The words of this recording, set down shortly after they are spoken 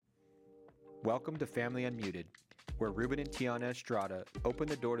Welcome to Family Unmuted, where Ruben and Tiana Estrada open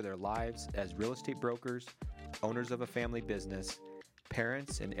the door to their lives as real estate brokers, owners of a family business,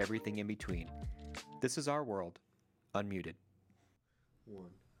 parents, and everything in between. This is our world, Unmuted.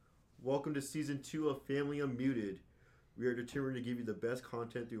 Welcome to Season 2 of Family Unmuted. We are determined to give you the best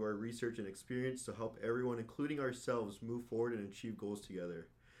content through our research and experience to help everyone, including ourselves, move forward and achieve goals together.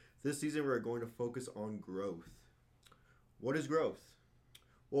 This season, we are going to focus on growth. What is growth?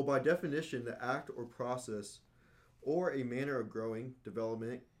 Well, by definition, the act or process or a manner of growing,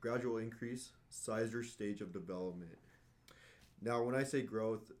 development, gradual increase, size or stage of development. Now, when I say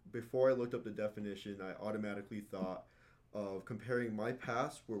growth, before I looked up the definition, I automatically thought of comparing my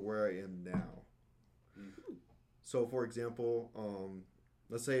past with where I am now. Mm-hmm. So, for example,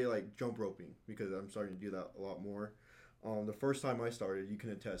 let's say like jump roping, because I'm starting to do that a lot more. The first time I started, you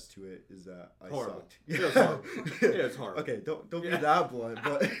can attest to it, is that I sucked. Yeah, it's horrible. Yeah, it's horrible. Okay, don't be that blunt,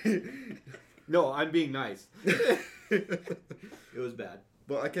 but no, I'm being nice. It was bad.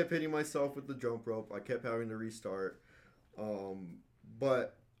 But I kept hitting myself with the jump rope. I kept having to restart.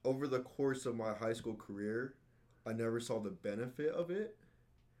 But over the course of my high school career, I never saw the benefit of it.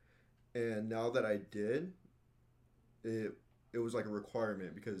 And now that I did, it was like a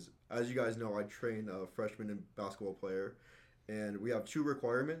requirement, because as you guys know, I train a freshman and basketball player, and we have two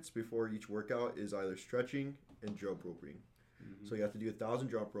requirements before each workout is either stretching and jump roping. Mm-hmm. So you have to do 1,000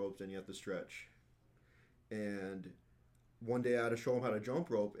 jump ropes and you have to stretch. And one day I had to show them how to jump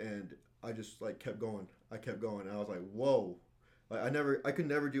rope, and I just like kept going. And I was like, whoa. Like I could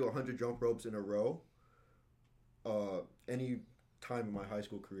never do 100 jump ropes in a row any time in my high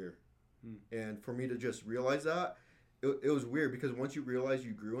school career. And for me to just realize that, it was weird, because once you realize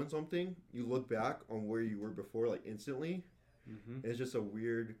you grew in something, you look back on where you were before, like instantly. Mm-hmm. It's just a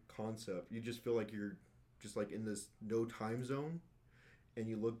weird concept. You just feel like you're just like in this no time zone, and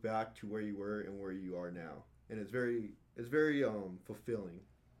you look back to where you were and where you are now, and it's very fulfilling.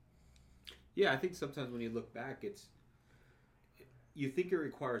 Yeah, I think sometimes when you look back, you think it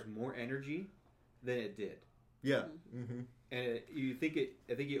requires more energy than it did. Yeah. Mm-hmm. And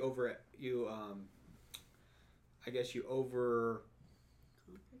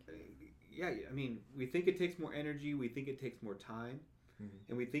I mean, we think it takes more energy, we think it takes more time, mm-hmm.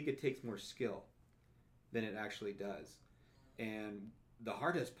 and we think it takes more skill than it actually does. And the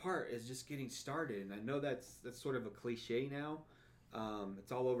hardest part is just getting started. And I know that's sort of a cliche now.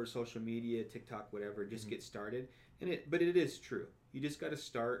 It's all over social media, TikTok, whatever. Just mm-hmm. get started. But it is true. You just got to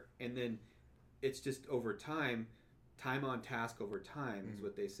start, and then it's just over time on task over time mm-hmm. is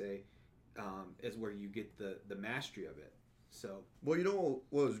what they say. Is where you get the mastery of it. So, well, you know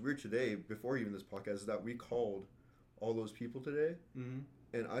what was weird today, before even this podcast, is that we called all those people today, mm-hmm.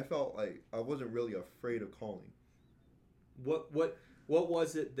 and I felt like I wasn't really afraid of calling. What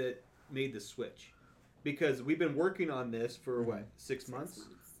was it that made the switch? Because we've been working on this for what, 6 months? 6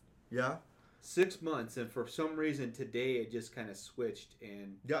 months. Yeah. 6 months, and for some reason today it just kind of switched.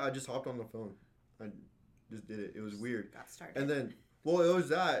 And yeah, I just hopped on the phone. I just did it. It was weird. Got started. And then, well, it was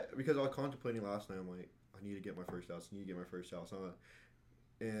that, because I was contemplating last night. I'm like, I need to get my first house.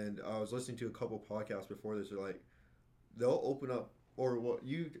 And I was listening to a couple podcasts before this. They're like, they'll open up, or what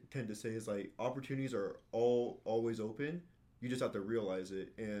you tend to say is like, opportunities are always open. You just have to realize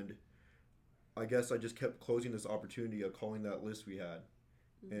it. And I guess I just kept closing this opportunity of calling that list we had.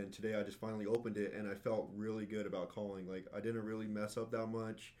 Mm-hmm. And today I just finally opened it, and I felt really good about calling. Like, I didn't really mess up that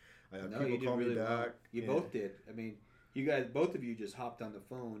much. I had people call me back. Well. You both did. I mean, you guys, both of you just hopped on the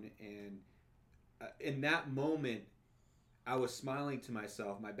phone, and in that moment, I was smiling to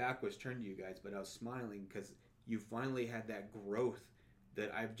myself. My back was turned to you guys, but I was smiling because you finally had that growth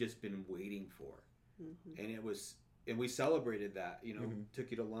that I've just been waiting for. Mm-hmm. And we celebrated that, mm-hmm.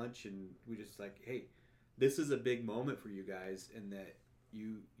 took you to lunch, and we just like, hey, this is a big moment for you guys, and that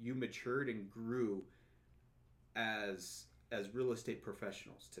you matured and grew as real estate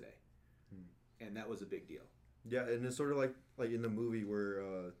professionals today. Mm. And that was a big deal. Yeah, and it's sort of like in the movie where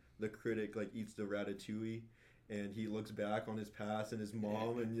the critic like eats the ratatouille, and he looks back on his past and his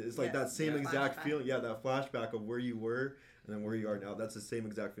mom, and it's like that same exact flashback. Feeling. Yeah, that flashback of where you were and then where you are now. That's the same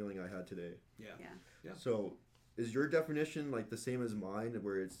exact feeling I had today. Yeah. So, is your definition like the same as mine,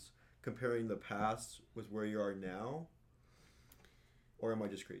 where it's comparing the past with where you are now? Or am I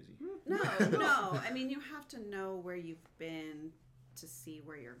just crazy? No. I mean, you have to know where you've been to see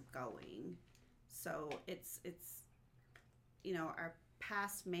where you're going. So it's our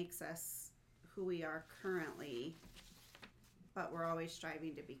past makes us who we are currently, but we're always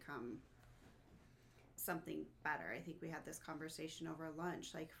striving to become something better. I think we had this conversation over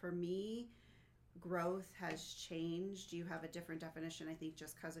lunch. Like, for me, growth has changed. You have a different definition, I think,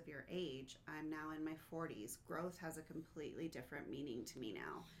 just because of your age. I'm now in my 40s. Growth has a completely different meaning to me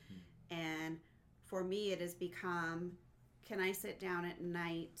now. And for me, it has become, can I sit down at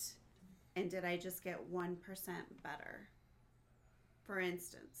night and did I just get 1% better? For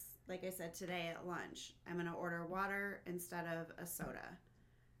instance, like I said today at lunch, I'm going to order water instead of a soda.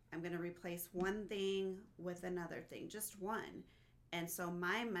 I'm going to replace one thing with another thing, just one. And so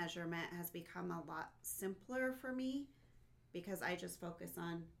my measurement has become a lot simpler for me because I just focus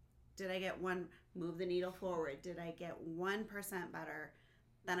on, did I get one, move the needle forward? Did I get 1% better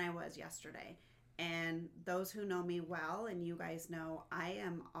than I was yesterday? And those who know me well, and you guys know, I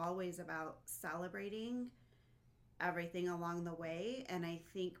am always about celebrating everything along the way. And I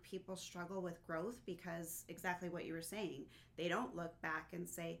think people struggle with growth because exactly what you were saying, they don't look back and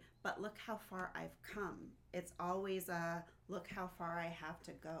say, but look how far I've come. It's always a look how far I have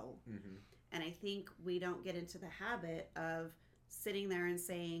to go. And I think we don't get into the habit of sitting there and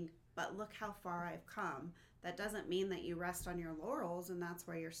saying, but look how far I've come. That doesn't mean that you rest on your laurels and that's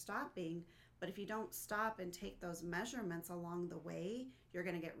where you're stopping. But if you don't stop and take those measurements along the way, you're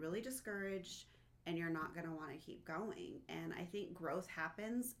going to get really discouraged and you're not going to want to keep going. And I think growth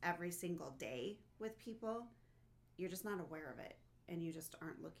happens every single day with people. You're just not aware of it and you just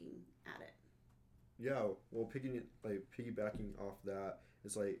aren't looking at it. Yeah, well, piggybacking off that,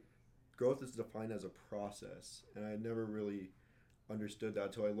 it's like growth is defined as a process, and I never really understood that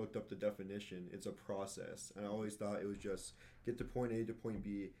until I looked up the definition. It's a process, and I always thought it was just get to point A to point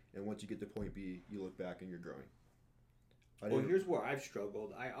B, and once you get to point B, you look back and you're growing. Well, here's where I've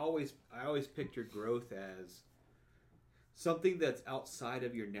struggled. I always pictured growth as something that's outside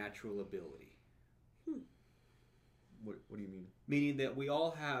of your natural ability. What do you mean? Meaning that we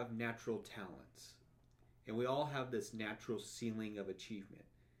all have natural talents, and we all have this natural ceiling of achievement,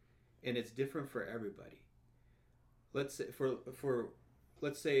 and it's different for everybody. Let's say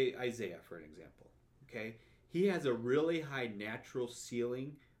Isiah, for an example. Okay, he has a really high natural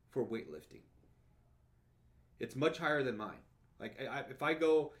ceiling for weightlifting. It's much higher than mine. Like if I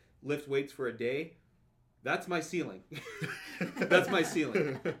go lift weights for a day, that's my ceiling. That's my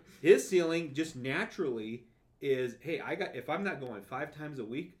ceiling. His ceiling just naturally is, hey, if I'm not going 5 times a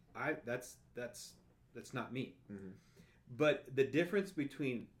week, that's not me. But the difference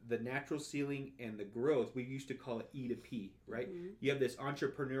between the natural ceiling and the growth, we used to call it E to P, right? You have this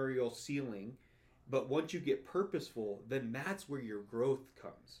entrepreneurial ceiling, but once you get purposeful, then that's where your growth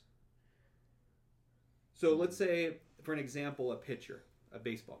comes. So let's say, for an example, a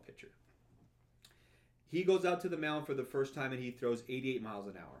baseball pitcher. He goes out to the mound for the first time and he throws 88 miles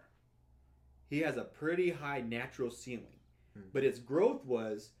an hour. He has a pretty high natural ceiling. But his growth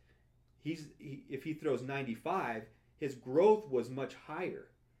was, if he throws 95, his growth was much higher.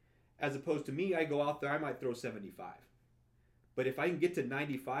 As opposed to me, I go out there, I might throw 75. But if I can get to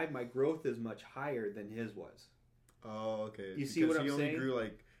 95, my growth is much higher than his was. Oh, okay. You see what I'm saying? He only grew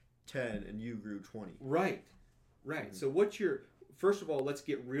like 10 and you grew 20. Right. So first of all, let's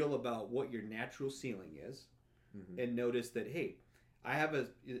get real about what your natural ceiling is. And notice that, hey,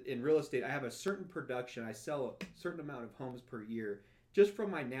 in real estate, I have a certain production. I sell a certain amount of homes per year just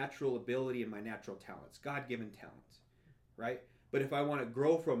from my natural ability and my natural talents, God-given talents, right? But if I want to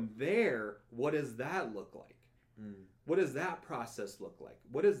grow from there, what does that look like? What does that process look like?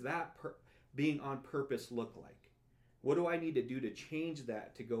 What does that being on purpose look like? What do I need to do to change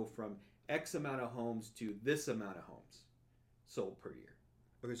that to go from X amount of homes to this amount of homes sold per year?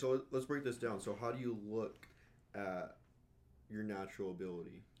 Okay, so let's break this down. So how do you look at your natural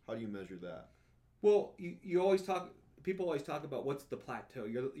ability? How do you measure that? Well, people always talk about what's the plateau.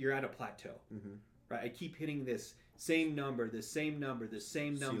 You're at a plateau, right? I keep hitting this same number, this same number.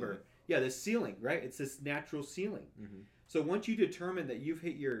 Ceiling. Yeah, this ceiling, right? It's this natural ceiling. So once you determine that you've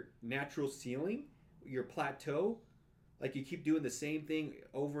hit your natural ceiling, your plateau, like you keep doing the same thing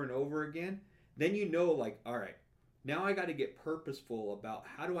over and over again, then you know, like, all right, now I got to get purposeful about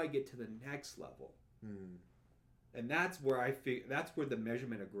how do I get to the next level. And that's where that's where the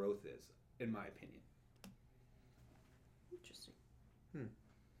measurement of growth is, in my opinion. Interesting.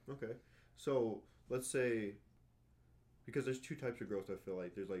 Okay. So let's say, because there's 2 types of growth, I feel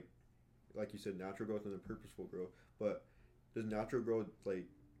like. There's like you said, natural growth and then purposeful growth. But does natural growth, like,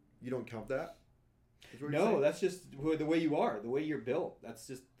 you don't count that? No, that's just the way you are, the way you're built. That's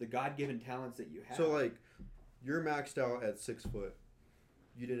just the God-given talents that you have. So, like, you're maxed out at 6 foot.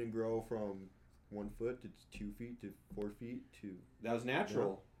 You didn't grow from 1 foot to 2 feet to 4 feet to... That was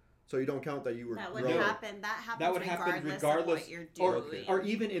natural. No. So you don't count that you were That would growing. happen. That would happen regardless of what you're doing. Or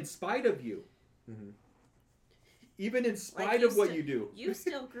even in spite of you. even in spite Like, you of what still- you do. You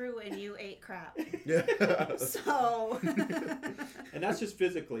still grew and you ate crap. Yeah. So. And that's just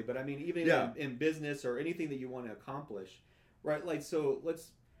physically, but I mean, even Yeah. in business or anything that you want to accomplish, right? Like, so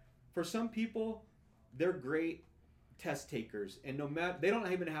for some people, they're great test takers, and no matter, they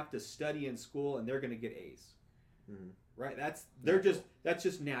don't even have to study in school, and they're going to get A's, Mhm. right? That's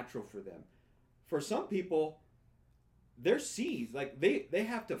just natural for them. For some people, they're C's, like they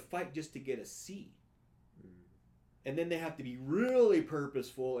have to fight just to get a C. And then they have to be really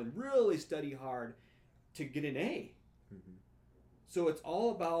purposeful and really study hard to get an A. Mhm. So it's all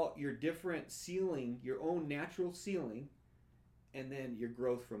about your different ceiling, your own natural ceiling, and then your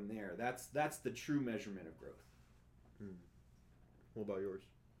growth from there. That's the true measurement of growth. What about yours?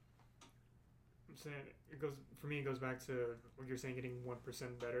 I'm saying it goes back to what you're saying, getting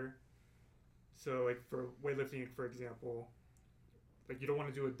 1% better. So like for weightlifting, for example, like you don't want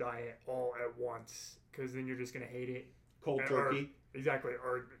to do a diet all at once because then you're just gonna hate it. Cold turkey. Exactly,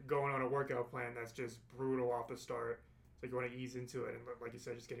 or going on a workout plan that's just brutal off the start. So you want to ease into it, and like you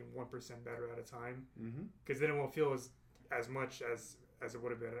said, just getting 1% better at a time. Because then it won't feel as much as it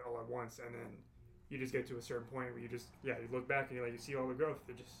would have been all at once, and then you just get to a certain point where you look back and you see all the growth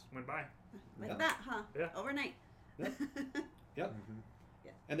that just went by. Like that, huh? Yeah. Overnight. Yep. Mm-hmm.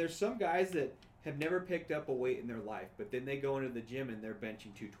 Yeah. And there's some guys that have never picked up a weight in their life, but then they go into the gym and they're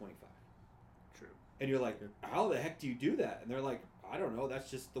benching 225. True. And you're like, how the heck do you do that? And they're like, I don't know. That's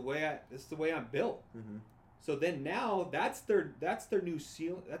just the way I'm built. Mm-hmm. So then now that's their new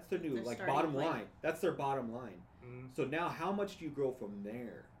seal. That's their new Their like starting bottom point. line. That's their bottom line. Mm-hmm. So now how much do you grow from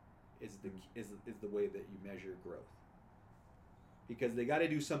there? Is the way that you measure growth. Because they got to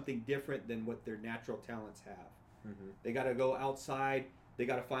do something different than what their natural talents have. Mm-hmm. They got to go outside. They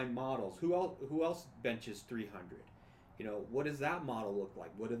got to find models. Who else benches 300? You know, what does that model look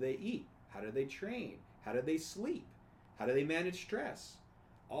like? What do they eat? How do they train? How do they sleep? How do they manage stress?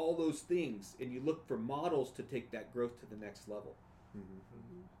 All those things, and you look for models to take that growth to the next level.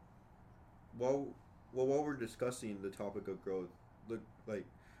 Mm-hmm. While we're discussing the topic of growth, look like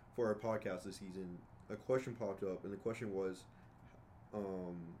for our podcast this season, a question popped up, and the question was,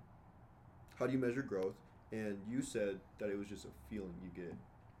 how do you measure growth? And you said that it was just a feeling you get.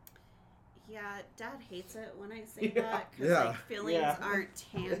 Yeah, Dad hates it when I say Yeah. that because Yeah. like feelings Yeah. aren't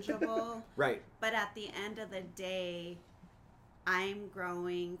tangible. Right. But at the end of the day, I'm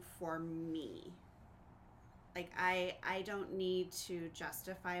growing for me. Like I don't need to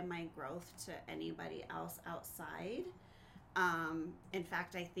justify my growth to anybody else outside. In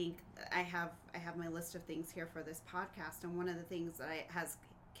fact, I think I have my list of things here for this podcast, and one of the things that has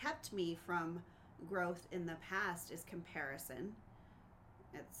kept me from growth in the past is comparison.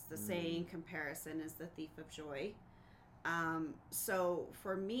 It's the saying, comparison is the thief of joy. So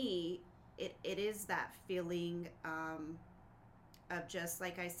for me, it is that feeling of just,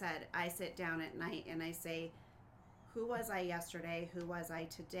 like I said, I sit down at night and I say, who was I yesterday? Who was I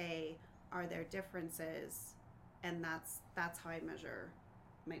today? Are there differences? And that's how I measure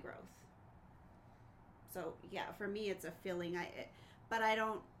my growth. So yeah, for me, it's a feeling. But I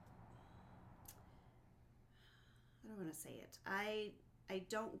don't want to say it. I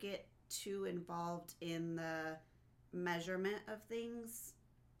don't get too involved in the measurement of things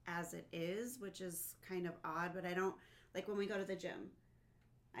as it is, which is kind of odd, but I don't, like when we go to the gym,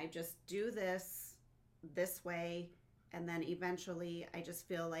 I just do this way, and then eventually I just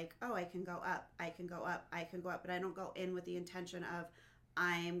feel like, oh, I can go up, but I don't go in with the intention of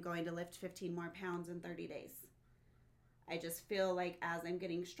I'm going to lift 15 more pounds in 30 days. I just feel like as I'm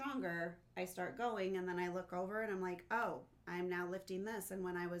getting stronger, I start going, and then I look over and I'm like, oh, I'm now lifting this, and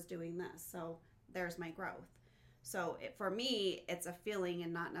when I was doing this, so there's my growth. So for me, it's a feeling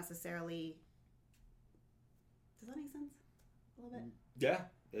and not necessarily. Does that make sense? A little bit. Yeah.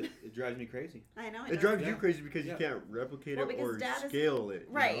 It drives me crazy. I know It drives you Yeah. crazy because Yeah. you can't replicate Well, it because or Dad is- scale it.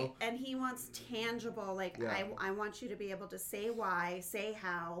 You Right, know? and he wants tangible. Like Yeah. I want you to be able to say why, say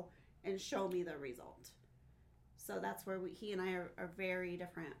how, and show me the result. So that's where he and I are very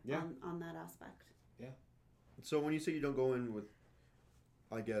different Yeah. on that aspect. So when you say you don't go in with,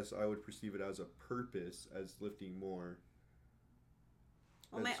 I guess I would perceive it as a purpose, as lifting more.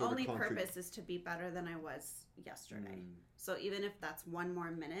 Well, That's my sort of only purpose is to be better than I was yesterday. So even if that's 1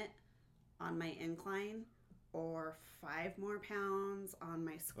 more minute on my incline or 5 more pounds on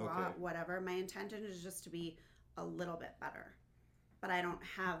my squat, Okay. whatever, my intention is just to be a little bit better. But I don't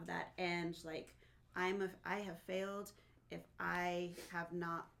have that end like I have failed if I'm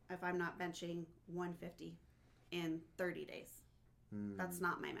not benching 150 in 30 days. That's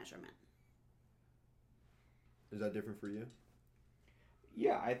not my measurement. Is that different for you?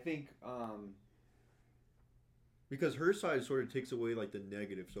 Yeah, I think Because her side sort of takes away like the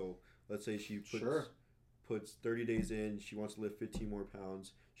negative. So let's say she puts 30 days in, she wants to lift 15 more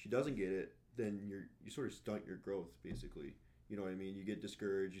pounds. She doesn't get it, then you sort of stunt your growth, basically. You know what I mean? You get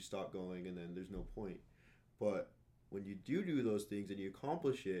discouraged, you stop going, and then there's no point. But when you do those things and you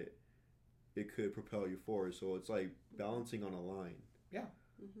accomplish it, it could propel you forward. So it's like balancing on a line. Yeah.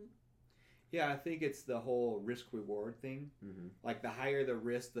 Mm-hmm. Yeah, I think it's the whole risk-reward thing. Mm-hmm. Like the higher the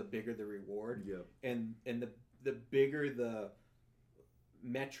risk, the bigger the reward. Yeah. And the bigger the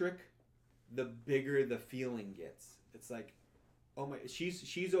metric, the bigger the feeling gets. It's like, oh my,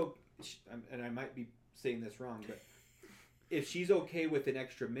 she's okay, and I might be saying this wrong, but if she's okay with an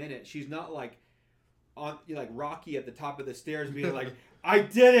extra minute, she's not like on like Rocky at the top of the stairs being like, I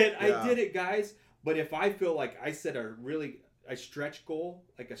did it, guys. But if I feel like I set a stretch goal,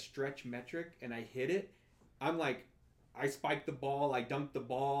 like a stretch metric, and I hit it, I'm like, I spiked the ball, I dunked the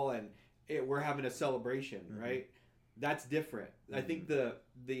ball, and we're having a celebration, mm-hmm. right? That's different. Mm-hmm. I think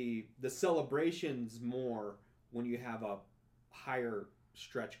the celebration's more when you have a higher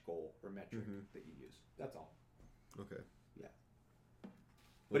stretch goal or metric mm-hmm. that you use. That's all. Okay. Yeah.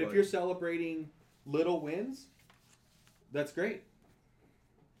 But if you're celebrating little wins, that's great.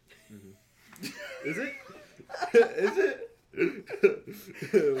 Mm-hmm. Is it? Is it?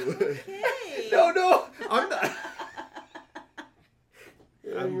 Okay. No, I'm not.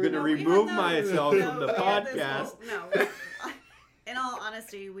 I'm going to remove myself from the podcast. In all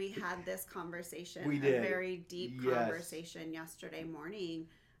honesty, we had this conversation, we did. A very deep conversation yesterday morning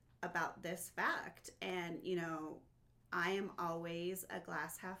about this fact. And, you know, I am always a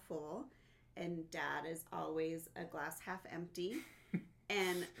glass half full, and Dad is always a glass half empty.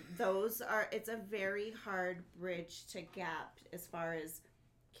 And it's a very hard bridge to gap as far as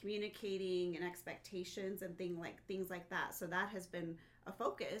communicating and expectations and things like that. So that has been a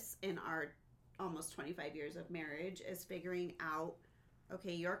focus in our almost 25 years of marriage, is figuring out,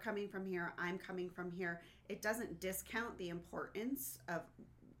 okay, you're coming from here, I'm coming from here. It doesn't discount the importance of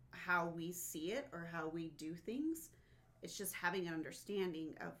how we see it or how we do things. It's just having an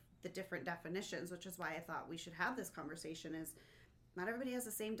understanding of the different definitions, which is why I thought we should have this conversation. Is not everybody has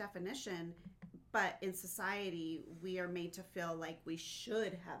the same definition, but in society, we are made to feel like we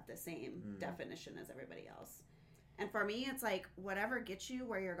should have the same definition as everybody else. And for me, it's like, whatever gets you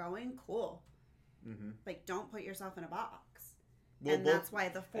where you're going, cool. Mm-hmm. Like, don't put yourself in a box. Well, and that's why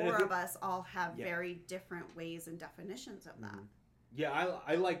the four of us all have very different ways and definitions of that. Yeah,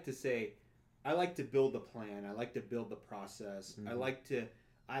 I like to say, I like to build a plan. I like to build the process. Mm-hmm.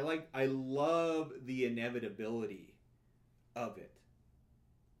 I love the inevitability of it.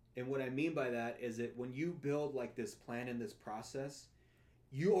 And what I mean by that is that when you build like this plan and this process,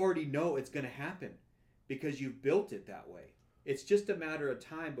 you already know it's going to happen because you've built it that way. It's just a matter of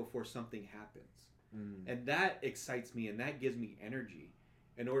time before something happens. Mm. And that excites me, and that gives me energy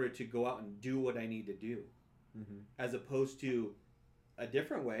in order to go out and do what I need to do. Mm-hmm. As opposed to a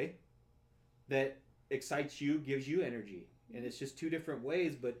different way that excites you, gives you energy. And it's just two different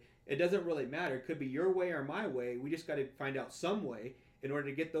ways, but it doesn't really matter. It could be your way or my way. We just got to find out some way in order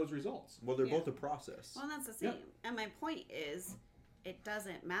to get those results. Well, they're both a process. Well, that's the same. Yep. And my point is, it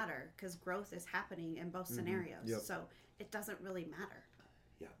doesn't matter because growth is happening in both scenarios. Yep. So it doesn't really matter.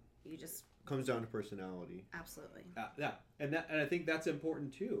 Yeah. You just... Comes down to personality. Absolutely. Yeah. And I think that's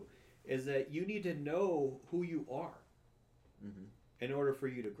important too, is that you need to know who you are in order for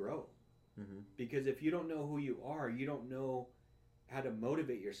you to grow. Mm-hmm. Because if you don't know who you are, you don't know how to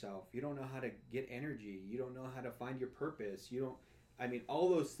motivate yourself. You don't know how to get energy. You don't know how to find your purpose. All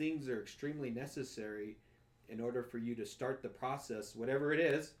those things are extremely necessary in order for you to start the process, whatever it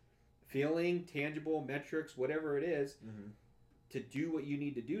is, feeling, tangible, metrics, whatever it is, to do what you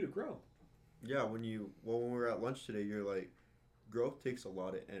need to do to grow. Yeah, when we were at lunch today, you're like, growth takes a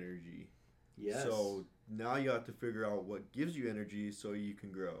lot of energy. Yes. So now you have to figure out what gives you energy so you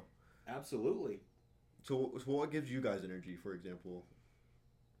can grow. Absolutely. So what gives you guys energy, for example?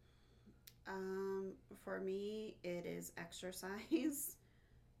 For me, it is exercise,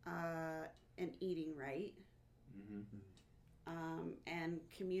 and eating right, and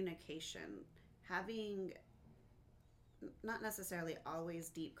communication. Having not necessarily always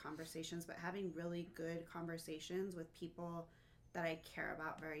deep conversations, but having really good conversations with people that I care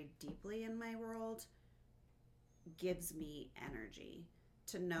about very deeply in my world gives me energy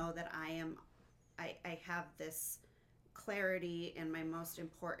to know that I have this clarity in my most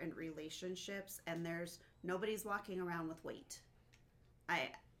important relationships, and nobody's walking around with weight.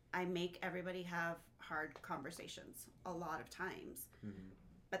 I make everybody have hard conversations a lot of times.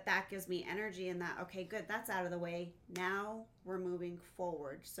 But that gives me energy in that, okay, good, that's out of the way. Now we're moving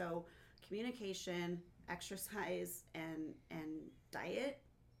forward. So communication, exercise and diet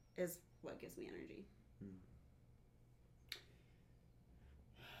is what gives me energy.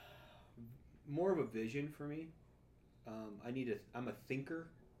 More of a vision for me. I'm a thinker.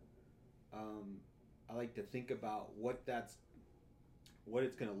 I like to think about what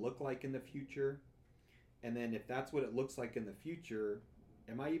it's going to look like in the future, and then if that's what it looks like in the future,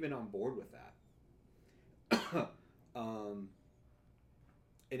 am I even on board with that? And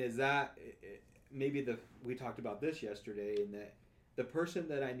is that maybe we talked about this yesterday, in that the person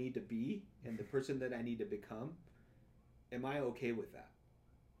that I need to be and the person that I need to become, am I okay with that?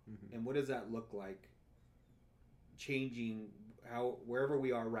 Mm-hmm. And what does that look like? Changing wherever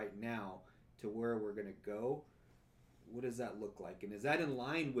we are right now to where we're going to go. What does that look like? And is that in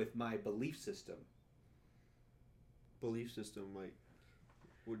line with my belief system? Belief system, like,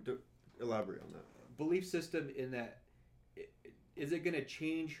 elaborate on that. Belief system in that, is it going to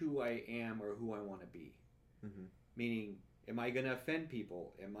change who I am or who I want to be? Mm-hmm. Meaning, am I going to offend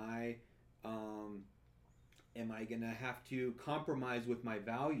people? Am I going to have to compromise with my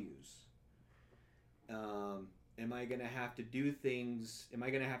values? Am I going to have to do things? Am I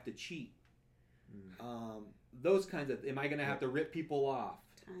going to have to cheat? Those kinds of. Am I going to have to rip people off?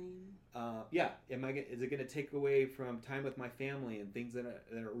 Time. Yeah. Is it going to take away from time with my family and things that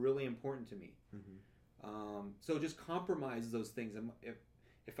are really important to me? Mm-hmm. So just compromise those things.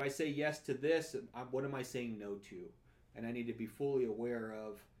 If I say yes to this, what am I saying no to? And I need to be fully aware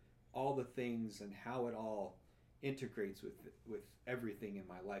of all the things and how it all integrates with everything in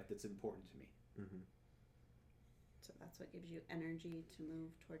my life that's important to me. Mm-hmm. So that's what gives you energy to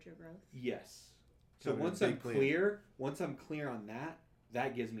move towards your growth? Yes. So once I'm clear on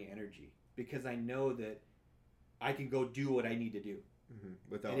that gives me energy, because I know that I can go do what I need to do.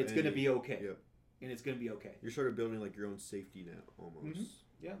 Mm-hmm. And it's going to be okay. Yep. And it's going to be okay. You're sort of building like your own safety net almost. Mm-hmm.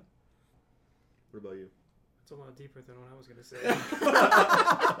 Yeah. What about you? It's a lot deeper than what I was going to say.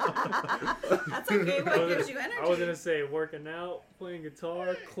 That's okay. What gives you energy? I was going to say working out, playing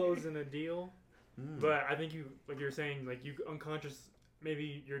guitar, closing a deal. But I think like you're saying, like you unconscious,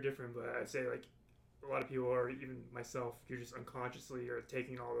 maybe you're different, but I'd say like a lot of people, or even myself, you're just unconsciously are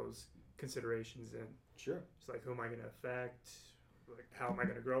taking all those considerations in. Sure. It's like, who am I going to affect? Like, how am I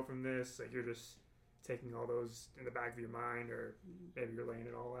going to grow from this? Like, you're just taking all those in the back of your mind, or maybe you're laying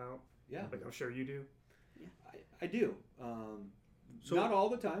it all out. Yeah. Like I'm sure you do. Yeah. I do. So not all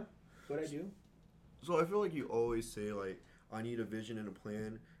the time, but I do. So I feel like you always say, like, I need a vision and a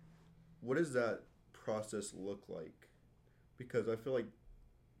plan. What does that process look like? Because I feel like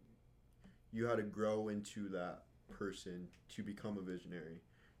you had to grow into that person to become a visionary,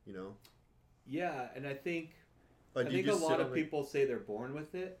 you know? Yeah, and I think a lot of people say they're born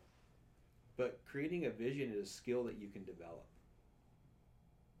with it, but creating a vision is a skill that you can develop.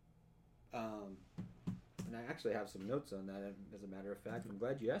 And I actually have some notes on that, as a matter of fact. I'm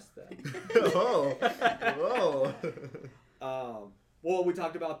glad you asked that. Well, we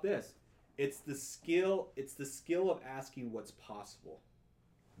talked about this. It's the skill of asking what's possible.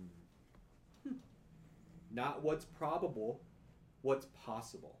 Not what's probable, what's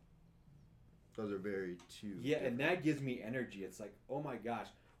possible. Those are very two. Yeah, different. And that gives me energy. It's like, oh my gosh,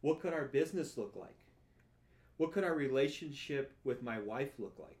 what could our business look like? What could our relationship with my wife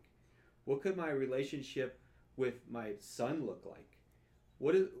look like? What could my relationship with my son look like?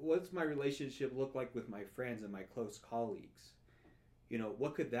 What's my relationship look like with my friends and my close colleagues? You know,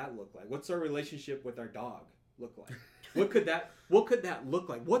 what could that look like? What's our relationship with our dog look like? What could that look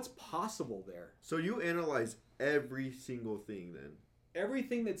like? What's possible there? So you analyze every single thing then?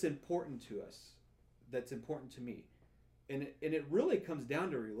 Everything that's important to us, that's important to me. And it really comes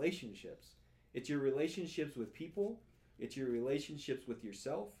down to relationships. It's your relationships with people. It's your relationships with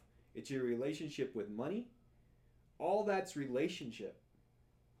yourself. It's your relationship with money. All that's relationship.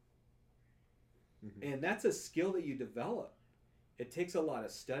 Mm-hmm. And that's a skill that you develop. It takes a lot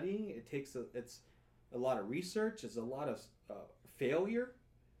of studying. It's a lot of research. It's a lot of failure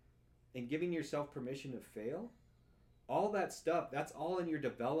and giving yourself permission to fail. All that stuff, that's all in your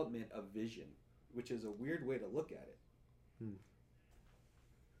development of vision, which is a weird way to look at it.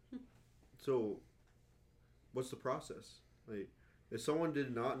 So, what's the process? Like, if someone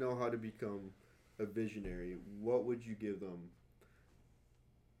did not know how to become a visionary, what would you give them?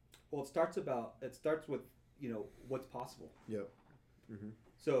 Well, it starts with, what's possible. Yep. Mm-hmm.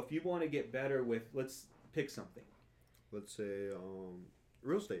 So if you want to get better with, let's pick something. Let's say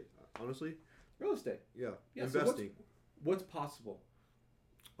real estate, honestly. Real estate. Yeah. So Investing. what's possible?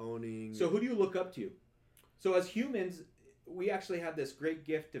 Owning. So who do you look up to? So as humans, we actually have this great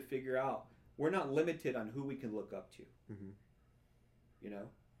gift to figure out we're not limited on who we can look up to. Mm-hmm.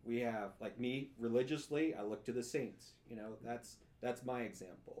 we have, like me, religiously, I look to the saints. You know, that's my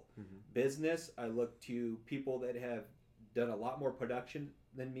example. Mm-hmm. Business, I look to people that have done a lot more production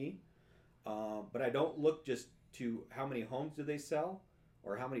than me. But I don't look just to how many homes do they sell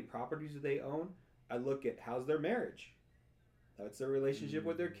or how many properties do they own. I look at how's their marriage. What's their relationship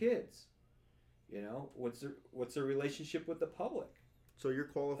with their kids? You know, what's their relationship with the public? So you're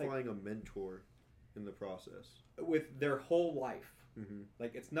qualifying a mentor in the process. With their whole life. Mm-hmm.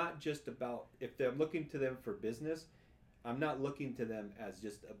 Like, it's not just about, if I'm looking to them for business, I'm not looking to them as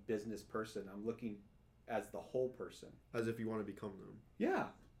just a business person. I'm looking as the whole person. As if you want to become them. Yeah.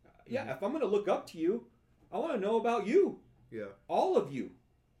 Yeah, Mm-hmm. if I'm going to look up to you, I want to know about you. Yeah. All of you.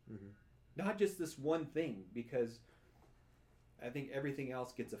 Mm-hmm. Not just this one thing, because I think everything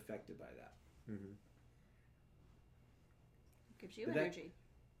else gets affected by that. Mm-hmm. Gives you Did that- energy.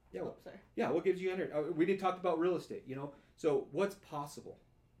 Yeah, Oh, sorry. yeah. What gives you energy? We did talk about real estate, you know. So what's possible?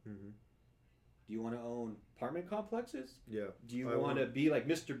 Mm-hmm. Do you want to own apartment complexes? Yeah. Do you I want to want- be like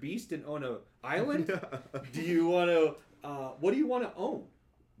Mr. Beast and own an island? Yeah. Do you want to? What do you want to own?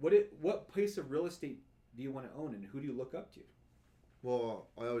 What piece of real estate do you want to own, and who do you look up to? Well,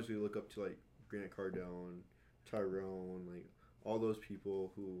 I obviously look up to like Grant Cardone, Tyrone, like all those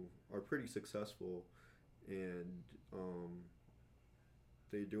people who are pretty successful, and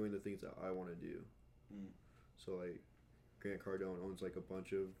they're doing the things that I want to do. Mm. So like Grant Cardone owns like a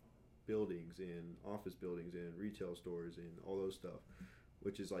bunch of buildings and office buildings and retail stores and all those stuff,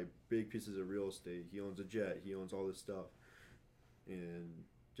 which is like big pieces of real estate. He owns a jet. He owns all this stuff, and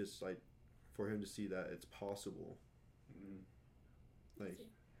just like for him to see that it's possible.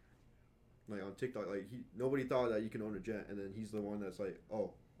 Like on TikTok, like nobody thought that you can own a jet, and then he's the one that's like,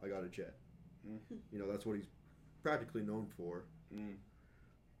 oh, I got a jet. Mm. You know, that's what he's practically known for. Mm.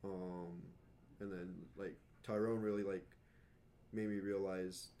 And then like Tyrone really like made me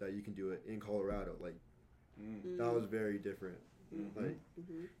realize that you can do it in Colorado. Like Mm. that was very different. Mm-hmm. Like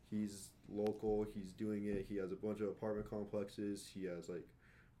Mm-hmm. he's local, he's doing it. He has a bunch of apartment complexes. He has like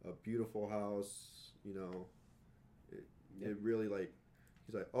a beautiful house. You know, it really like.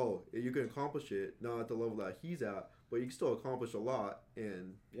 He's like, oh, you can accomplish it, not at the level that he's at, but you can still accomplish a lot,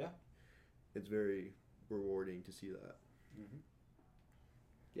 and Yeah. it's very rewarding to see that. Mm-hmm.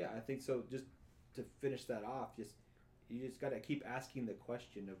 Yeah, I think so. Just to finish that off, you just got to keep asking the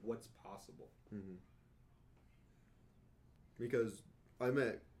question of what's possible. Mm-hmm. Because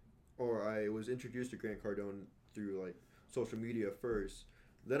I was introduced to Grant Cardone through like social media first.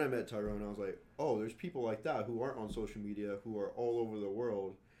 Then I met Tyrone, and I was like, oh, there's people like that who aren't on social media, who are all over the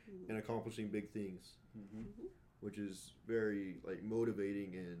world and accomplishing big things, which is very like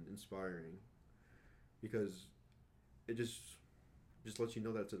motivating and inspiring, because it just lets you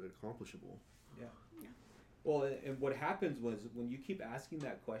know that it's accomplishable. Yeah. Well, and what happens was when you keep asking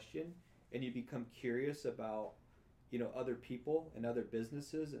that question and you become curious about, you know, other people and other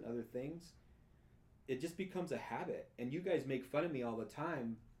businesses and other things, it just becomes a habit. And you guys make fun of me all the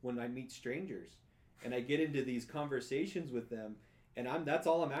time when I meet strangers and I get into these conversations with them, and that's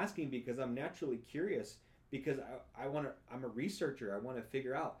all I'm asking, because I'm naturally curious, because I'm a researcher. I want to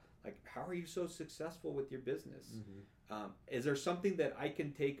figure out, like, how are you so successful with your business? Is there something that I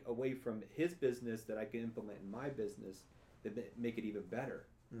can take away from his business that I can implement in my business that make it even better?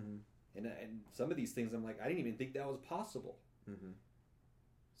 And some of these things I'm like, I didn't even think that was possible.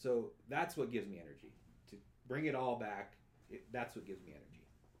 So that's what gives me energy. To bring it all back, that's what gives me energy.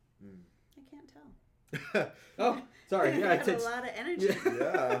 I can't tell. Oh, sorry. Yeah, I had a lot of energy.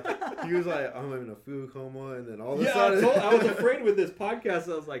 Yeah. He was like, I'm in a food coma, and then all of a Yeah, sudden... I was afraid with this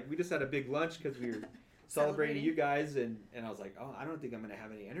podcast. I was like, we just had a big lunch because we were celebrating you guys, and I was like, oh, I don't think I'm going to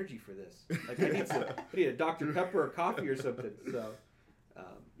have any energy for this. Like, I need a Dr. Pepper or coffee or something. So,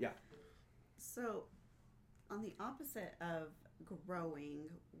 yeah. So, on the opposite of growing,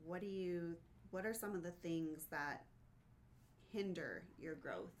 what are some of the things that hinder your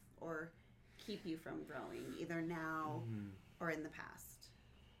growth or keep you from growing, either now or in the past?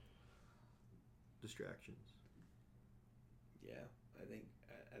 Distractions. Yeah, I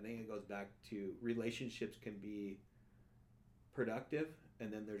think it goes back to relationships can be productive,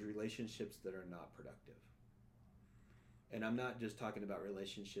 and then there's relationships that are not productive. And I'm not just talking about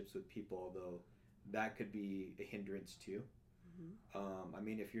relationships with people, although that could be a hindrance too. I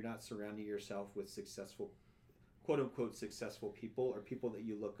mean, if you're not surrounding yourself with successful, quote unquote, successful people, or people that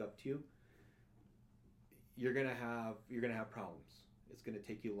you look up to, you're gonna have problems. It's gonna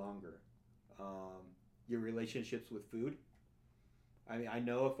take you longer. Your relationships with food. I mean, I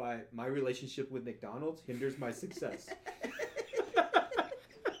know if my relationship with McDonald's hinders my success.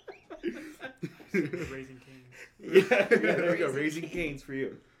 Raising Cane's. Yeah, there you go. Raising Cane's for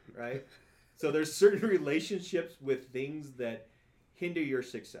you. right? So there's certain relationships with things that hinder your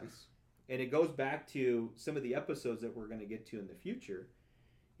success. And it goes back to some of the episodes that we're going to get to in the future.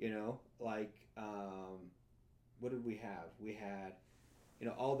 Like, what did we have? We had,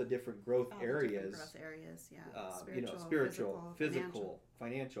 all the different growth areas. Growth areas, yeah. Spiritual, physical,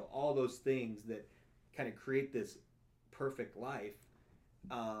 financial, all those things that kind of create this perfect life.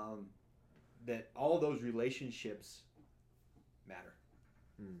 That all those relationships matter.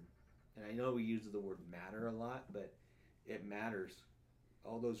 And I know we use the word matter a lot, but it matters.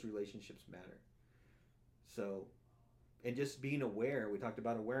 All those relationships matter. So, and just being aware, we talked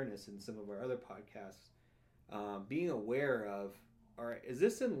about awareness in some of our other podcasts. Being aware of, all right, is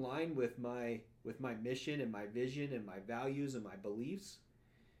this in line with my mission and my vision and my values and my beliefs?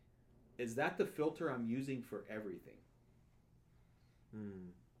 Is that the filter I'm using for everything?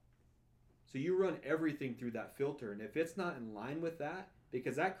 So you run everything through that filter, and if it's not in line with that,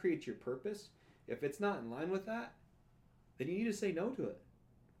 because that creates your purpose, if it's not in line with that, then you need to say no to it.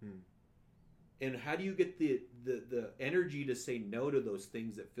 And how do you get the energy to say no to those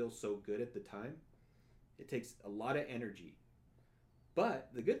things that feel so good at the time? It takes a lot of energy. But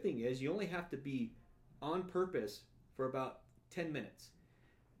the good thing is you only have to be on purpose for about 10 minutes.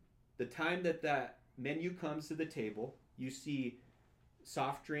 The time that menu comes to the table, you see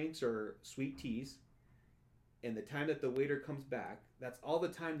soft drinks or sweet teas, and the time that the waiter comes back, that's all the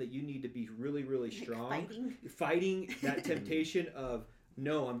time that you need to be really, really strong. Fighting that temptation of,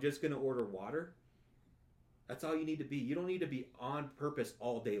 no, I'm just going to order water. That's all you need to be. You don't need to be on purpose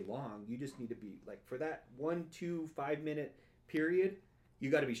all day long. You just need to be, like, for that 1, 2, 5 minute period,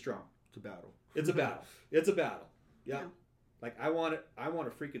 you got to be strong. It's a battle. It's a battle. It's a battle. Yeah. Like, I want a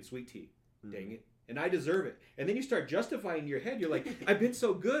freaking sweet tea. Dang it. And I deserve it. And then you start justifying in your head. You're like, I've been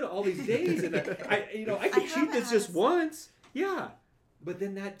so good all these days, and I could cheat this just once. Yeah, but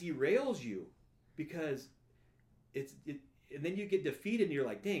then that derails you because and then you get defeated, and you're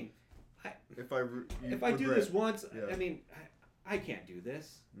like, dang, if I do this once, I mean, I can't do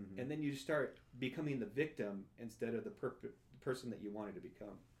this. And then you start becoming the victim instead of the person that you wanted to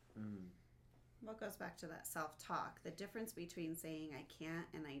become. Well, it goes back to that self-talk. The difference between saying I can't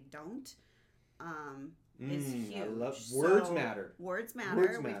and I don't is huge. Words matter. Words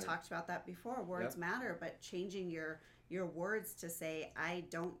matter. We've talked about that before. Words matter, but changing your words to say, I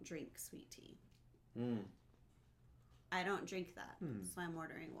don't drink sweet tea. I don't drink that, so I'm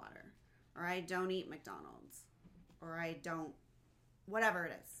ordering water. Or I don't eat McDonald's. Or I don't, whatever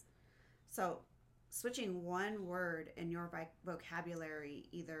it is. So switching one word in your vocabulary,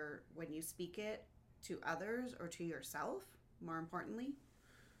 either when you speak it to others or to yourself, more importantly,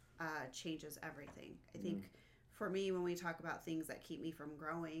 changes everything. I think for me, when we talk about things that keep me from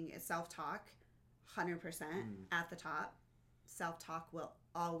growing, is self-talk, 100% at the top. Self-talk will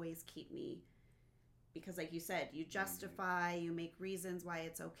always keep me, because like you said, you justify, you make reasons why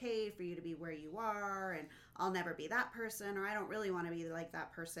it's okay for you to be where you are, and I'll never be that person, or I don't really want to be like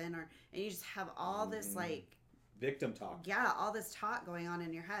that person, and you just have all this like victim talk. Yeah, all this talk going on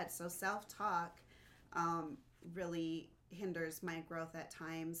in your head. So self-talk really hinders my growth at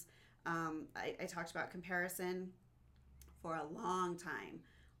times. I talked about comparison. For a long time,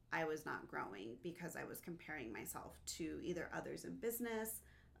 I was not growing because I was comparing myself to either others in business,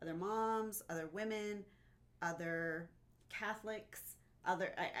 other moms, other women, other Catholics,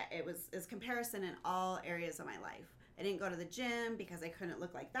 it was comparison in all areas of my life. I didn't go to the gym because I couldn't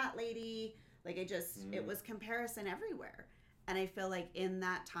look like that lady. Like it was comparison everywhere. And I feel like in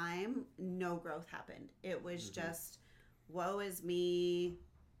that time, no growth happened. It was just, woe is me.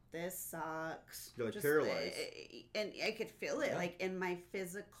 This sucks. You're like paralyzed. And I could feel it like in my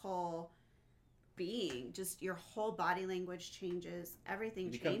physical being. Just your whole body language changes.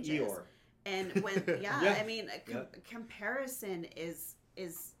 Everything changes. Eeyore. And when, I mean, comparison is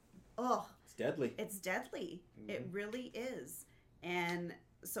it's deadly. It's deadly. It really is. And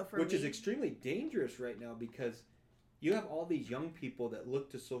so for Which is extremely dangerous right now, because you have all these young people that look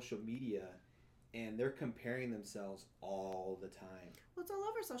to social media and they're comparing themselves all the time. Well, it's all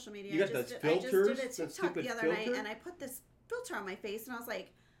over social media. You got those filters. I just did a TikTok the other night, and I put this filter on my face, and I was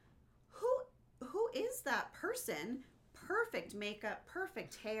like, who is that person? Perfect makeup,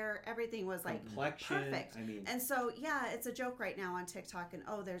 perfect hair, everything was like complexion, perfect. I mean, and so it's a joke right now on TikTok, and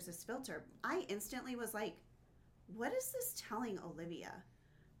there's this filter. I instantly was like, what is this telling Olivia?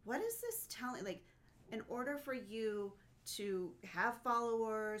 What is this telling? Like, in order for you to have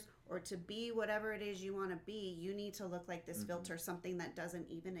followers or to be whatever it is you want to be, you need to look like this filter, something that doesn't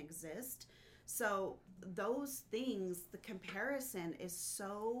even exist. So those things, the comparison is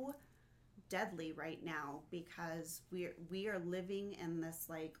so deadly right now because we are living in this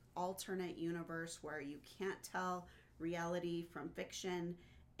like alternate universe where you can't tell reality from fiction,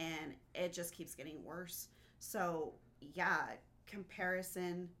 and it just keeps getting worse. So yeah,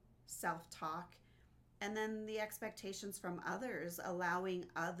 comparison, self-talk, and then the expectations from others, allowing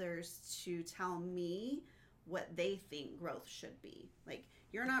others to tell me what they think growth should be. Like,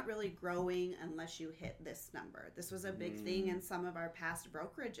 you're not really growing unless you hit this number. This was a big thing in some of our past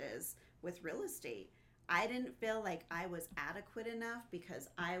brokerages with real estate. I didn't feel like I was adequate enough because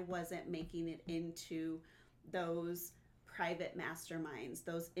I wasn't making it into those private masterminds,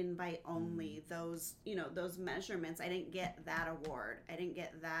 those invite only, those, you know, those measurements. I didn't get that award. I didn't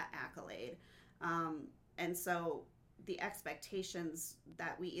get that accolade. And so the expectations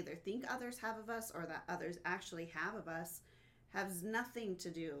that we either think others have of us or that others actually have of us has nothing to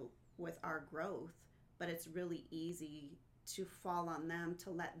do with our growth, but it's really easy to fall on them, to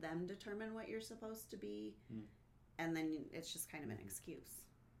let them determine what you're supposed to be. And then it's just kind of an excuse.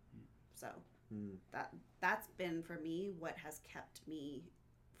 So that's been for me what has kept me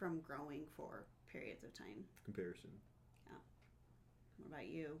from growing for periods of time. Comparison. Yeah. What about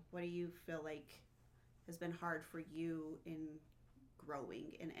you? What do you feel like has been hard for you in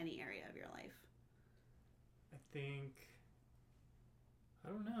growing in any area of your life? I think, I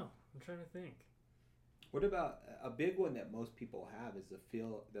don't know. I'm trying to think. What about a big one that most people have is the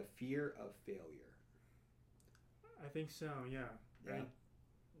fear of failure? I think so, yeah. Yeah.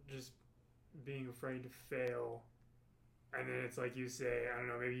 Just being afraid to fail. And then it's like you say, I don't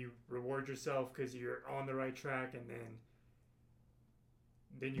know, maybe you reward yourself because you're on the right track, and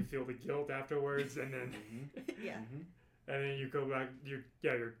then you feel the guilt afterwards, and then Yeah. and then you go back, you're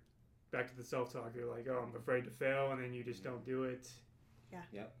back to the self-talk. You're like, oh, I'm afraid to fail, and then you just don't do it. Yeah.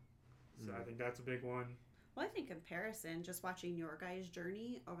 Yep. So I think that's a big one. Well, I think comparison, just watching your guys'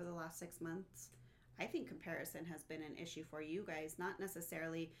 journey over the last 6 months, I think comparison has been an issue for you guys, not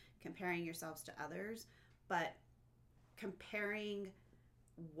necessarily comparing yourselves to others, but comparing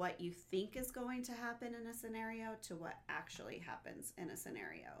what you think is going to happen in a scenario to what actually happens in a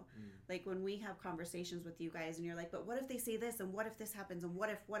scenario. Like when we have conversations with you guys and you're like, but what if they say this, and what if this happens, and what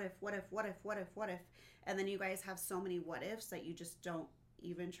if, and then you guys have so many what ifs that you just don't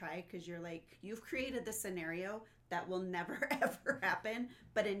even try because you're like, you've created the scenario that will never ever happen,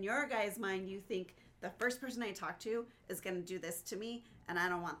 but in your guys' mind you think the first person I talk to is going to do this to me, and I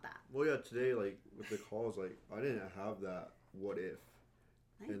don't want that. Well, yeah, today, like, with the calls, like, I didn't have that what if.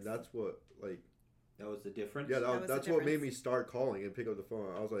 Nice. And that's what, like... That was the difference? Yeah, That was that's the what made difference. me start calling and pick up the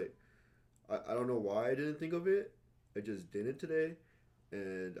phone. I was like, I don't know why I didn't think of it. I just did it today.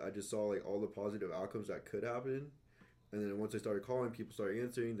 And I just saw, like, all the positive outcomes that could happen. And then once I started calling, people started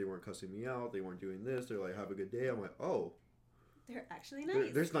answering. They weren't cussing me out. They weren't doing this. They're like, have a good day. I'm like, oh. They're actually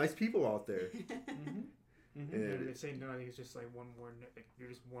nice. There's nice people out there. And And they say no, I think it's just like one more. Like, you're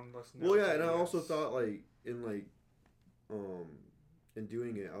just one less. well, yeah, and I also thought like in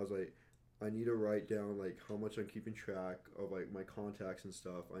doing it, I was like, I need to write down like how much I'm keeping track of like my contacts and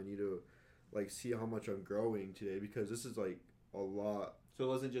stuff. I need to like see how much I'm growing today because this is like a lot. So it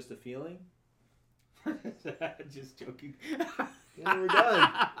wasn't just a feeling? Just joking. And we're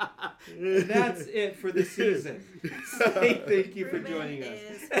done. And that's it for the season. Say thank you for Ruben joining us.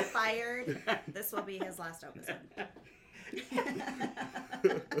 is fired. This will be his last episode.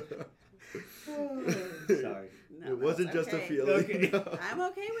 Sorry. No, It wasn't that's just a okay. feeling. Okay. No. I'm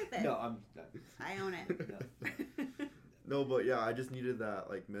okay with it. No, I'm done. I own it. No, but yeah, I just needed that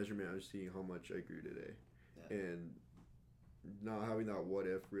like measurement of seeing how much I grew today, Yeah. and not having that what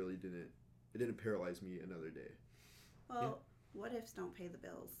if really didn't paralyze me another day. Well, what ifs don't pay the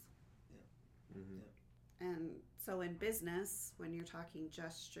bills. Mm-hmm. And so in business, when you're talking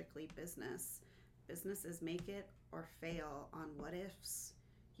just strictly businesses make it or fail on what ifs.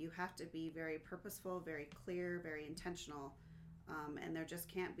 You have to be very purposeful, very clear, very intentional, and there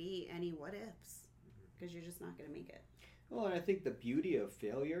just can't be any what ifs because you're just not going to make it. Well, and I think the beauty of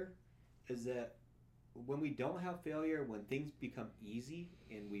failure is that when we don't have failure, when things become easy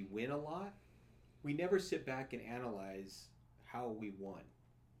and we win a lot, we never sit back and analyze how we won.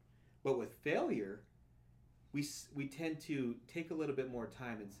 But with failure, we tend to take a little bit more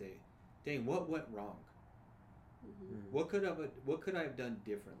time and say, dang, what went wrong? Mm-hmm. What could I have done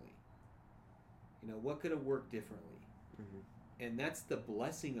differently? You know, what could have worked differently? Mm-hmm. And that's the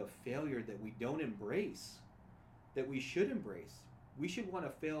blessing of failure that we don't embrace, that we should embrace. We should want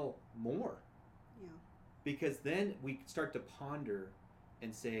to fail more. Yeah. Because then we start to ponder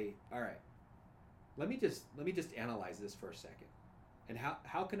and say, all right, let me just analyze this for a second. And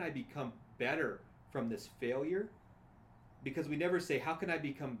how can I become better from this failure because we never say, how can I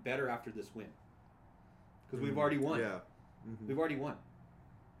become better after this win? Because we've already won. Yeah. We've already won.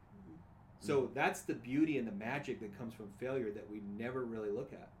 So that's the beauty and the magic that comes from failure that we never really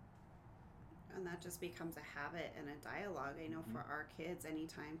look at. And that just becomes a habit and a dialogue. I know for our kids,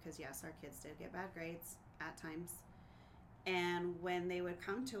 anytime, because yes, our kids did get bad grades at times. And when they would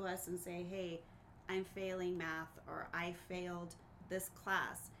come to us and say, hey, I'm failing math, or I failed this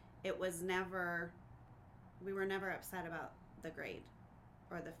class, it was never, we were never upset about the grade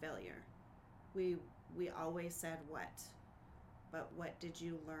or the failure. We always said what, but what did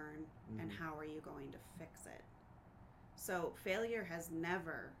you learn and how are you going to fix it? So failure has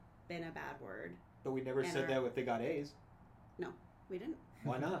never been a bad word. But we never said that if they got A's. No, we didn't.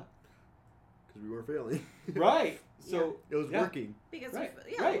 Why not? Because we were failing. Right. So it was working. Because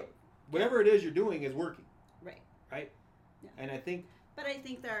right. Whatever it is you're doing is working. Right. Right. Yeah. And I think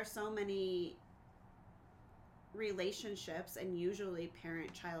there are so many relationships, and usually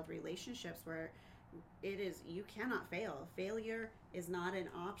parent-child relationships, where it is, you cannot fail. Failure is not an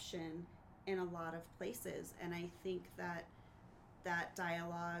option in a lot of places, and I think that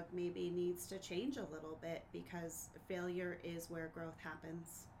dialogue maybe needs to change a little bit, because failure is where growth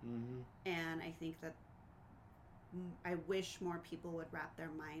happens. And I think that I wish more people would wrap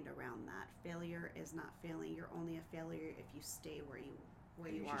their mind around that. Failure is not failing. You're only a failure if you stay where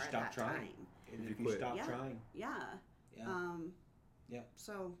you are at that time. And if you stop trying. Yeah.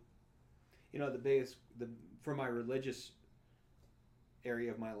 So, the biggest, for my religious area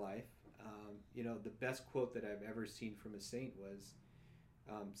of my life, the best quote that I've ever seen from a saint was,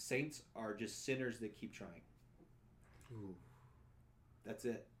 saints are just sinners that keep trying. Ooh. That's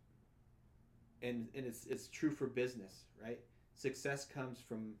it. And it's true for business, right? Success comes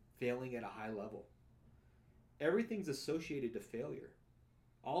from failing at a high level. Everything's associated to failure.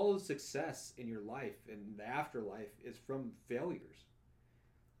 All of success in your life and the afterlife is from failures,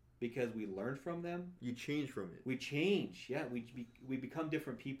 because we learn from them. You change from it. We change. Yeah, we become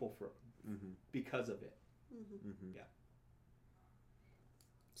different people because of it. Yeah.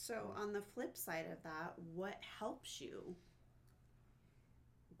 So on the flip side of that, what helps you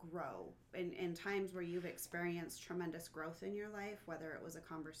grow in times where you've experienced tremendous growth in your life, whether it was a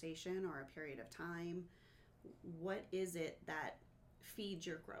conversation or a period of time? What is it that feeds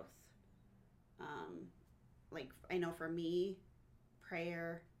your growth? Like, I know for me,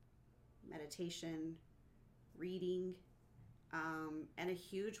 prayer, meditation, reading, and a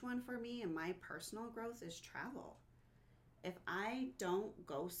huge one for me in my personal growth is travel. If I don't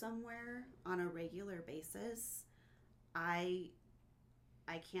go somewhere on a regular basis, I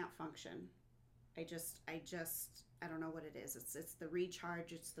can't function. I don't know what it is. It's the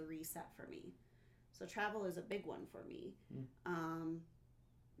recharge, it's the reset for me. So travel is a big one for me.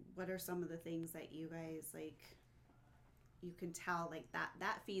 What are some of the things that you guys, like, you can tell, like,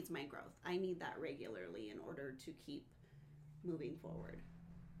 that feeds my growth? I need that regularly in order to keep moving forward.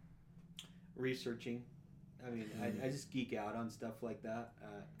 Researching. I mean, I just geek out on stuff like that.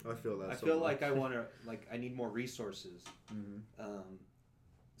 I feel that. I feel like I want to, like, I need more resources.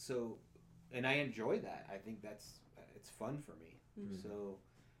 So, and I enjoy that. I think it's fun for me. So,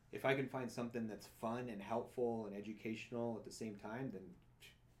 if I can find something that's fun and helpful and educational at the same time, then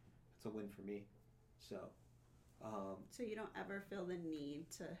it's a win for me. So, so you don't ever feel the need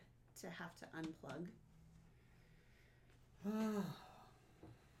to have to unplug?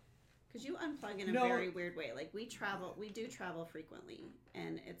 Because you unplug in a very weird way. Like, we do travel frequently,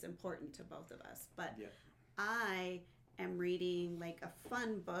 and it's important to both of us. But I am reading, like, a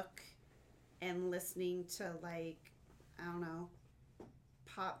fun book and listening to, like, I don't know,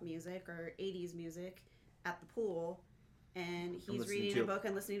 pop music or 80s music at the pool. And he's reading a book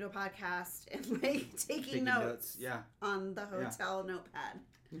and listening to a podcast and, like, taking notes on the hotel notepad.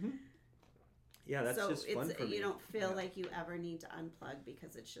 Yeah, that's just fun for me. You don't feel like you ever need to unplug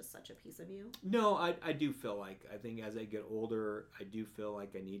because it's just such a piece of you? No, I do feel like, I think as I get older, I do feel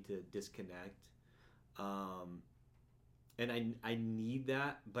like I need to disconnect. And I need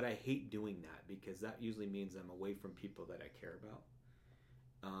that, but I hate doing that, because that usually means I'm away from people that I care about.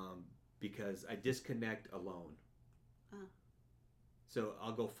 Because I disconnect alone. So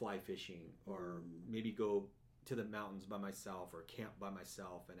I'll go fly fishing, or maybe go to the mountains by myself, or camp by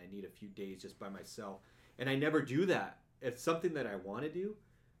myself, and I need a few days just by myself. And I never do that. It's something that I want to do,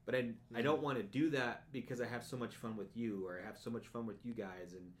 but I don't want to do that because I have so much fun with you, or I have so much fun with you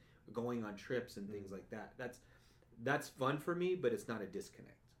guys and going on trips and things like that. That's fun for me, but it's not a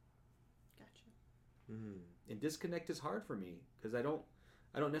disconnect. Gotcha. And disconnect is hard for me because I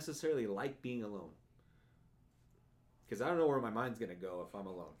don't necessarily like being alone. because I don't know where my mind's gonna go if I'm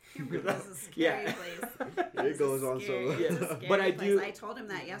alone. This is a scary place. It goes on so long. It's a scary But I place. do. I told him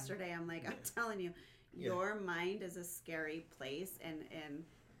that yesterday. I'm like, I'm telling you, your mind is a scary place, and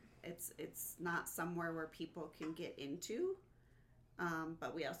it's not somewhere where people can get into.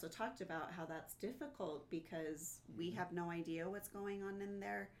 But we also talked about how that's difficult because we have no idea what's going on in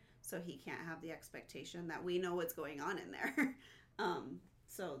there, so he can't have the expectation that we know what's going on in there.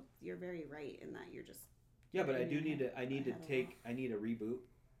 So you're very right in that you're just But I do in need your to. I need a reboot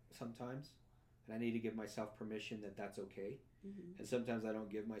sometimes, and I need to give myself permission that that's okay. Mm-hmm. And sometimes I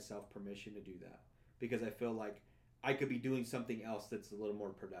don't give myself permission to do that because I feel like I could be doing something else that's a little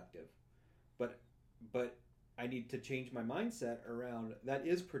more productive, but I need to change my mindset around that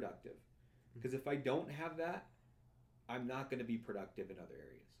is productive, because if I don't have that, I'm not going to be productive in other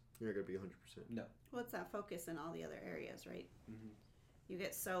areas. You're not going to be 100%. No. Well, it's that focus in all the other areas, right? Mm-hmm. You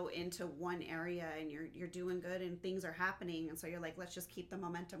get so into one area and you're doing good and things are happening, and so you're like, let's just keep the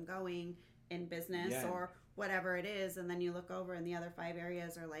momentum going in business or whatever it is, and then you look over and the other 5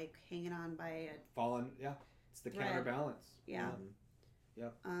 areas are like hanging on by a fallen. Yeah, it's the counterbalance. Yeah.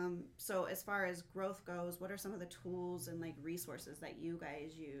 Yep. So as far as growth goes, what are some of the tools and like resources that you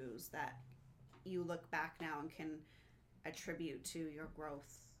guys use that you look back now and can attribute to your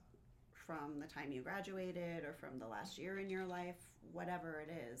growth from the time you graduated or from the last year in your life, whatever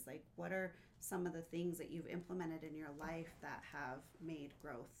it is? Like, what are some of the things that you've implemented in your life that have made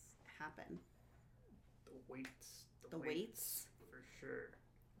growth happen? The weights. The weights? For sure.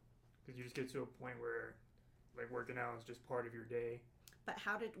 Because you just get to a point where, like, working out is just part of your day. But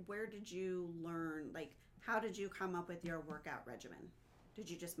where did you learn, like, how did you come up with your workout regimen? Did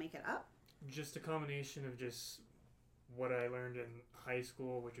you just make it up? Just a combination of just what I learned in high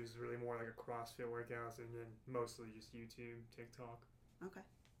school, which was really more like a CrossFit workouts, and then mostly just YouTube, TikTok. Okay.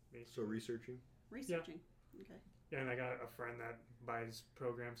 Basically. So researching? Researching. Yeah. Okay. Yeah, and I got a friend that buys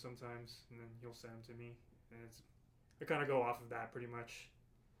programs sometimes, and then he'll send them to me. And I kind of go off of that pretty much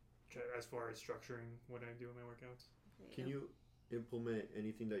as far as structuring what I do in my workouts. Can you implement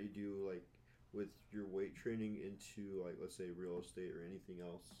anything that you do, like, with your weight training into, like, let's say real estate or anything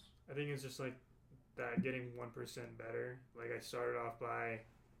else? I think it's just like that, getting 1% better. Like, I started off by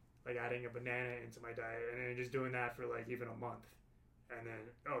like adding a banana into my diet, and then just doing that for like even a month, and then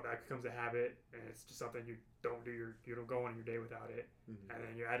that becomes a habit, and it's just something you don't go on your day without it. Mm-hmm. And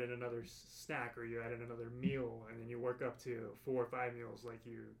then you add in another snack, or you add in another meal, and then you work up to 4 or 5 meals, like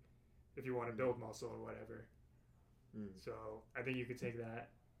if you want to build muscle or whatever. So I think you could take that,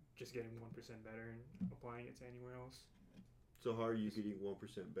 just getting 1% better, and applying it to anywhere else. So how are you getting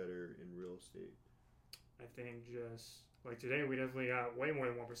 1% better in real estate? I think just like today, we definitely got way more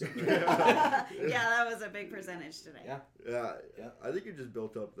than 1% better. Yeah, that was a big percentage today. Yeah. I think it just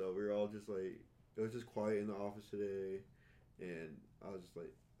built up though. We were all just like, it was just quiet in the office today, and I was just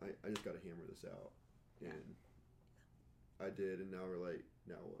like, I just got to hammer this out, and I did, and now we're like,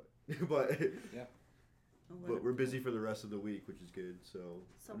 now what? But we're busy for the rest of the week, which is good. So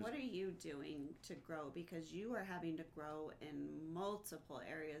what are you doing to grow? Because you are having to grow in multiple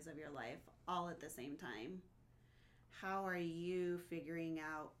areas of your life all at the same time. How are you figuring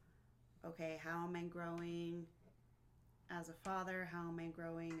out, okay, how am I growing as a father? How am I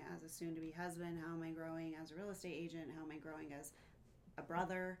growing as a soon-to-be husband? How am I growing as a real estate agent? How am I growing as a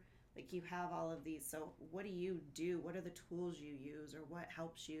brother? Like, you have all of these. So what do you do? What are the tools you use, or what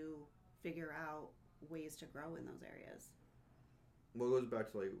helps you figure out ways to grow in those areas? Well, it goes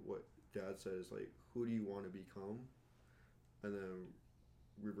back to like what Dad says, like, who do you want to become, and then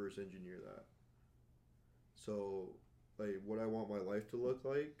reverse engineer that. So, like, what I want my life to look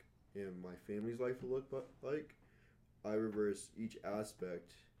like and my family's life to look like, I reverse each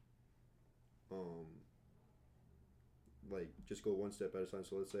aspect. Like, just go one step at a time.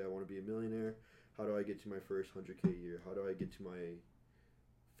 So let's say I want to be a millionaire. How do I get to my first 100K year? How do I get to my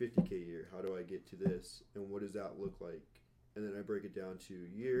 50K year? How do I get to this? And what does that look like? And then I break it down to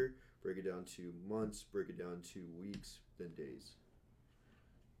year, break it down to months, break it down to weeks, then days.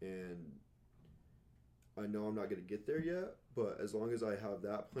 And I know I'm not going to get there yet, but as long as I have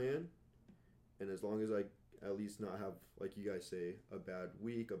that plan, and as long as I at least not have, like you guys say, a bad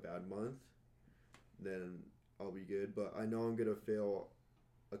week, a bad month, then I'll be good. But I know I'm going to fail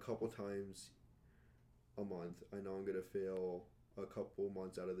a couple times a month. I know I'm going to fail a couple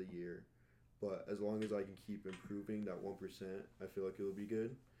months out of the year, but as long as I can keep improving that 1%, I feel like it will be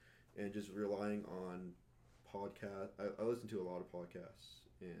good. And just relying on podcasts. I listen to a lot of podcasts,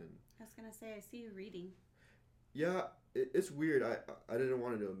 and I was gonna say, I see you reading. Yeah, it's weird. I didn't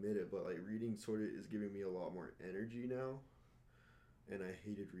want to admit it, but like, reading sort of is giving me a lot more energy now, and I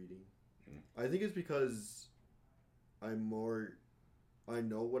hated reading. I think it's because I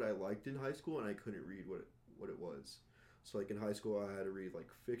know what I liked in high school, and I couldn't read what it was. So like in high school, I had to read like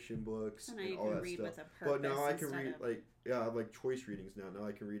fiction books So now and you all can that read stuff. with a purpose. But now I can instead read of- I have like choice readings now. Now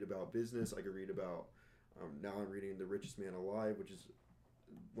I can read about business. I can read about. Now I'm reading The Richest Man Alive, which is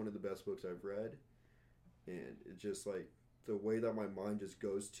one of the best books I've read, and it's just like the way that my mind just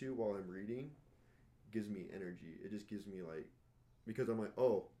goes to while I'm reading gives me energy. It just gives me like, because I'm like,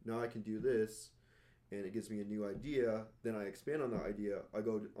 oh, now I can do this, and it gives me a new idea. Then I expand on that idea. I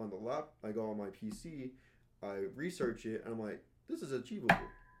go on I go on my PC, I research it, and I'm like, this is achievable,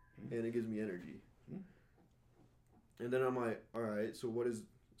 and it gives me energy. And then I'm like, all right, so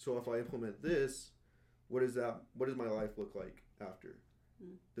if I implement this, what does my life look like after?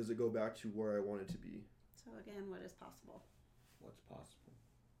 Does it go back to where I want it to be? So again, what is possible? What's possible?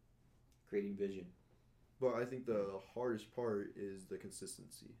 Creating vision. But I think the hardest part is the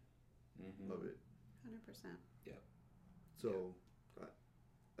consistency of it. 100%. So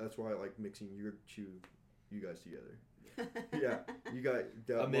that's why I like mixing you guys together. Yeah, you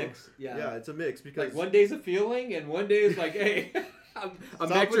got A mix. Yeah, it's a mix because Like one day's a feeling, and one day is like, hey, a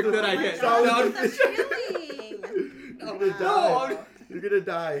metric with the- that I Oh my hit. God, Stop what's with the feeling? you're No. gonna die. You're gonna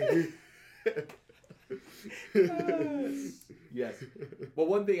die. Yes. Well,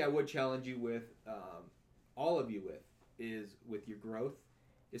 one thing I would challenge you with, all of you is with your growth,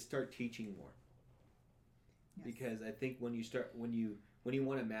 is start teaching more. Yes. Because I think when you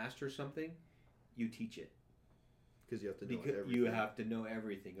want to master something, you teach it. Because you have to know Because everything. you have to know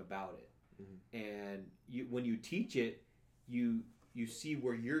everything about it. Mhm. And when you teach it, you see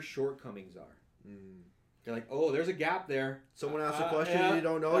where your shortcomings are. You're like, oh, there's a gap there. Someone asks a question you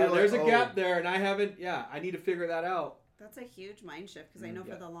don't know. You're There's like, a gap there, and I haven't. Yeah, I need to figure that out. That's a huge mind shift because I know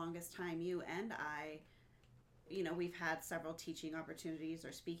Yeah. for the longest time, you and I, we've had several teaching opportunities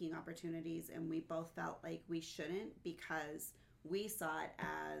or speaking opportunities, and we both felt like we shouldn't because we saw it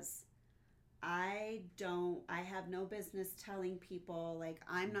as I have no business telling people, like,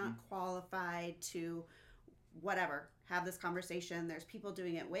 I'm not qualified to whatever, have this conversation. There's people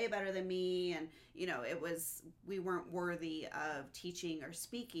doing it way better than me. And, we weren't worthy of teaching or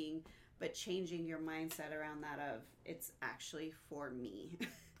speaking, but changing your mindset around that of it's actually for me.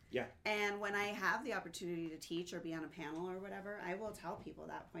 Yeah. And when I have the opportunity to teach or be on a panel or whatever, I will tell people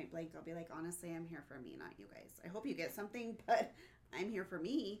that point blank. I'll be like, honestly, I'm here for me, not you guys. I hope you get something, but I'm here for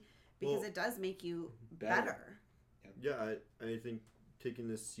me because it does make you better. Yeah, I think taking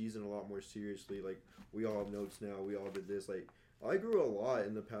this season a lot more seriously. Like, we all have notes now. We all did this. Like, I grew a lot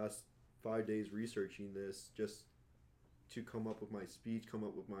in the past 5 days researching this just to come up with my speech, come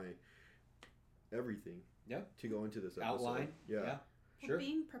up with my everything. Yeah. To go into this episode. Outline. Yeah. Sure. Well,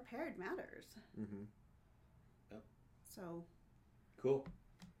 being prepared matters. Mm-hmm. Yep. So. Cool.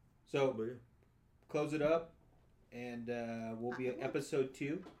 So, But yeah. close it up, and we'll be at episode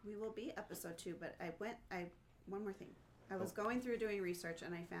 2. We will be episode 2, but one more thing. I was going through doing research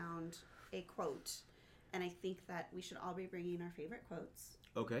and I found a quote, and I think that we should all be bringing our favorite quotes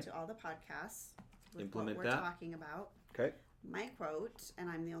Okay. to all the podcasts with Implement what we're that. talking about. Okay. My quote, and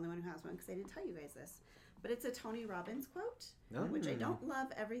I'm the only one who has one because I didn't tell you guys this, but it's a Tony Robbins quote, which I don't love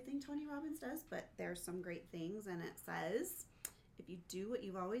everything Tony Robbins does, but there's some great things, and it says, if you do what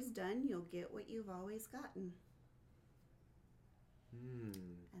you've always done, you'll get what you've always gotten.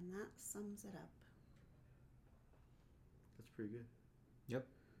 And that sums it up. That's pretty good. Yep.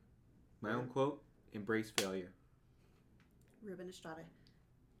 My own quote: embrace failure. Ruben Estrada.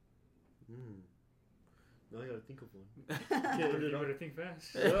 Now I gotta think of one. You better think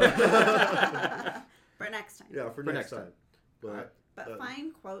fast. For next time. Yeah, for next time. But But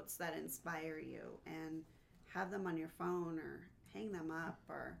find quotes that inspire you and have them on your phone or hang them up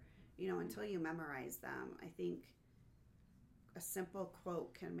or, until you memorize them. I think a simple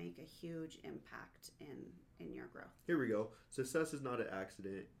quote can make a huge impact in your growth. here we go. Success is not an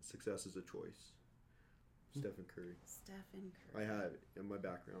accident. Success is a choice. Stephen Curry. Stephen Curry. I have it in my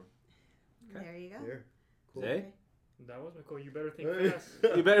background. Okay. There you go. There. Cool. Zay? That was my quote. You better think Hey. fast.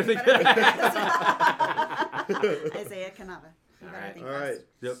 You better think. Isaiah Canava. You better Alright. think All right. fast.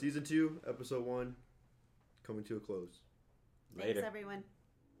 Yep. Season 2, episode 1, coming to a close. Thanks, everyone.